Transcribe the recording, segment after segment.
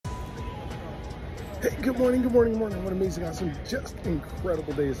Hey, good morning, good morning, good morning. What amazing, awesome, just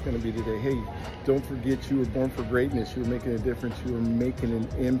incredible day it's going to be today. Hey, don't forget you were born for greatness. You were making a difference. You were making an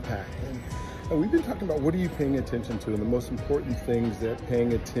impact. And we've been talking about what are you paying attention to, and the most important things that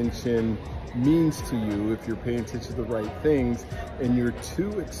paying attention means to you if you're paying attention to the right things and you're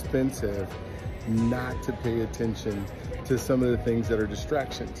too expensive not to pay attention to some of the things that are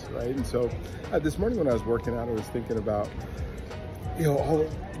distractions, right? And so this morning when I was working out, I was thinking about,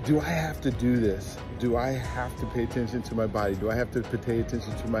 do I have to do this? Do I have to pay attention to my body? Do I have to pay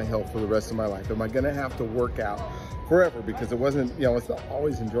attention to my health for the rest of my life? Am I gonna have to work out forever? Because it wasn't, it's not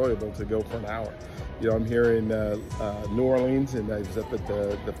always enjoyable to go for an hour. I'm here in New Orleans, and I was up at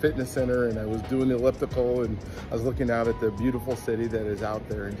the fitness center, and I was doing the elliptical, and I was looking out at the beautiful city that is out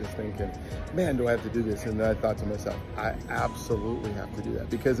there and just thinking, man, do I have to do this? And then I thought to myself, I absolutely have to do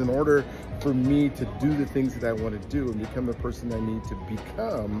that, because in order for me to do the things that I want to do and become the person I need to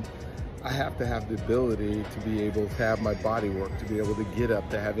become, I have to have the ability to be able to have my body work, to be able to get up,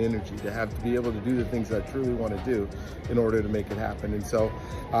 to have energy, to be able to do the things that I truly want to do in order to make it happen. And so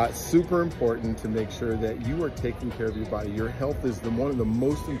super important to make sure that you are taking care of your body. Your health is one of the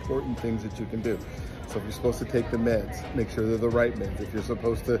most important things that you can do. So if you're supposed to take the meds, make sure they're the right meds. If you're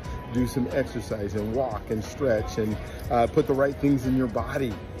supposed to do some exercise and walk and stretch and put the right things in your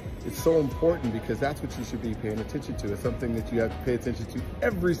body, it's so important, because that's what you should be paying attention to. It's something that you have to pay attention to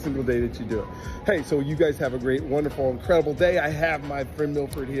every single day that you do it. Hey, so you guys have a great, wonderful, incredible day. I have my friend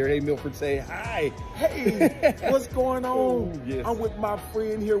Milford here. Hey, Milford, say hi. Hey, what's going on? Oh, yes. I'm with my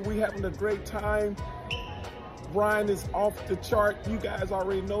friend here. We having a great time. Brian is off the chart. You guys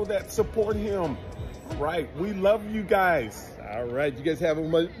already know that. Support him. All right. We love you guys. All right. You guys have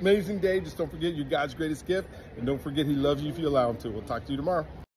an amazing day. Just don't forget you're God's greatest gift. And don't forget he loves you if you allow him to. We'll talk to you tomorrow.